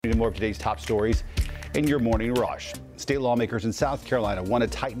into more of today's top stories in your morning rush. State lawmakers in South Carolina want to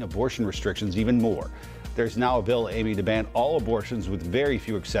tighten abortion restrictions even more. There's now a bill aiming to ban all abortions with very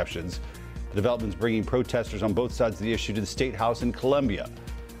few exceptions. The development's bringing protesters on both sides of the issue to the State House in Columbia.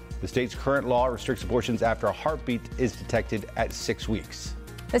 The state's current law restricts abortions after a heartbeat is detected at 6 weeks.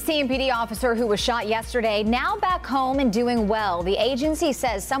 The CMPD officer who was shot yesterday now back home and doing well. The agency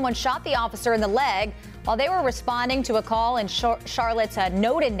says someone shot the officer in the leg while they were responding to a call in Charlotte's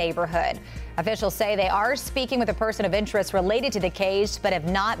Noden neighborhood. Officials say they are speaking with a person of interest related to the case, but have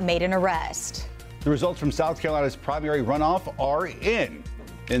not made an arrest. The results from South Carolina's primary runoff are in.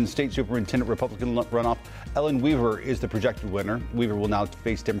 In state superintendent Republican runoff, Ellen Weaver is the projected winner. Weaver will now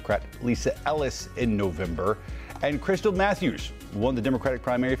face Democrat Lisa Ellis in November. And Crystal Matthews won the Democratic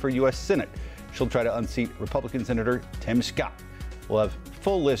primary for U.S. Senate. She'll try to unseat Republican Senator Tim Scott. We'll have a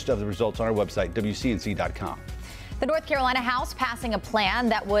full list of the results on our website, WCNC.com. The North Carolina House passing a plan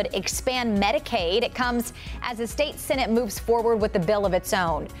that would expand Medicaid. It comes as the state Senate moves forward with a bill of its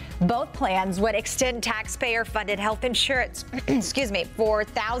own. Both plans would extend taxpayer-funded health insurance, for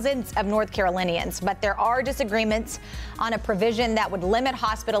thousands of North Carolinians. But there are disagreements on a provision that would limit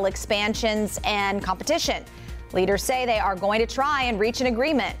hospital expansions and competition. Leaders say they are going to try and reach an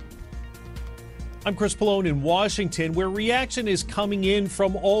agreement. I'm Chris Pallone in Washington, where reaction is coming in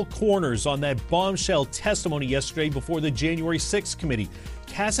from all corners on that bombshell testimony yesterday before the January 6th committee.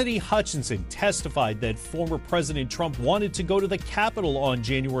 Cassidy Hutchinson testified that former President Trump wanted to go to the Capitol on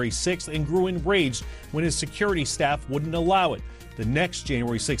January 6th and grew enraged when his security staff wouldn't allow it. The next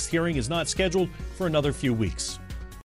January 6th hearing is not scheduled for another few weeks.